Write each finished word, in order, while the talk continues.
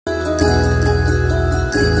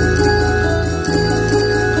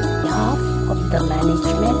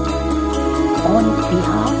on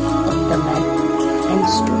behalf of the and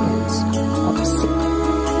students of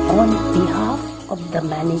on behalf of the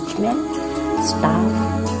management, staff,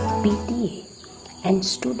 PTA and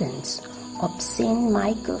students of St.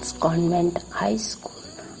 Michael's Convent High School,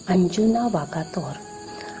 Anjuna, Vagator,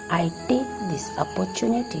 I take this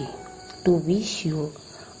opportunity to wish you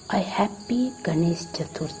a happy Ganesh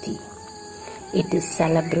Chaturthi. It is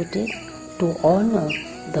celebrated to honor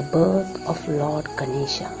the birth of Lord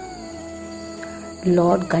Ganesha.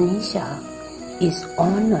 Lord Ganesha is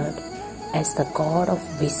honored as the god of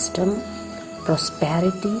wisdom,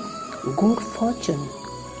 prosperity, good fortune,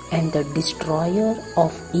 and the destroyer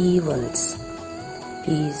of evils.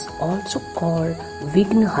 He is also called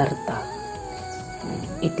Vignaharta.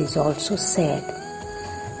 It is also said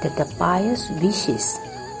that the pious wishes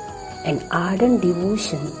and ardent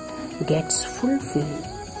devotion gets fulfilled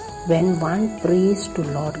when one prays to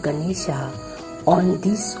Lord Ganesha on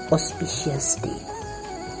this auspicious day.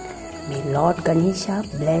 May Lord Ganesha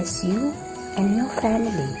bless you and your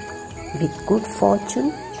family with good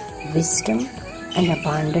fortune, wisdom and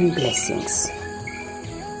abundant blessings.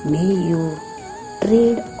 May you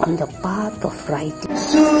tread on the path of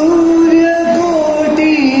righteousness. Surya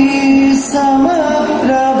Koti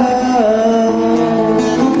Samaprabha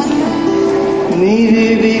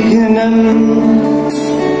Nirvighnam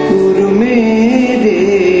Kuru me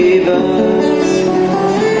Deva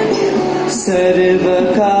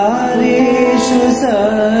Sarvakareshu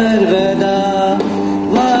Sarvada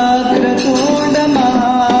Vakratunda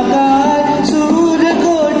Mahakal Surya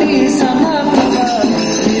Koti Samaprabha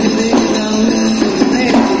Nirvighnam Kuru me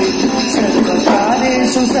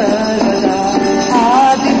Sarvakareshu Sarvada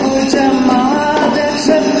Adi Pujam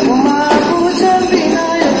Mahadaksham Uma Pujam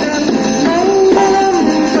Vinayakam Mangalam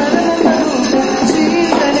Paramarupam Shri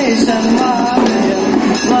Ganesham Mahamayam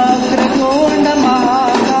Vakratunda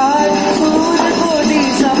Mahakal Surya Koti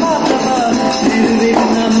Samaprabha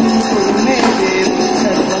Nirvighnam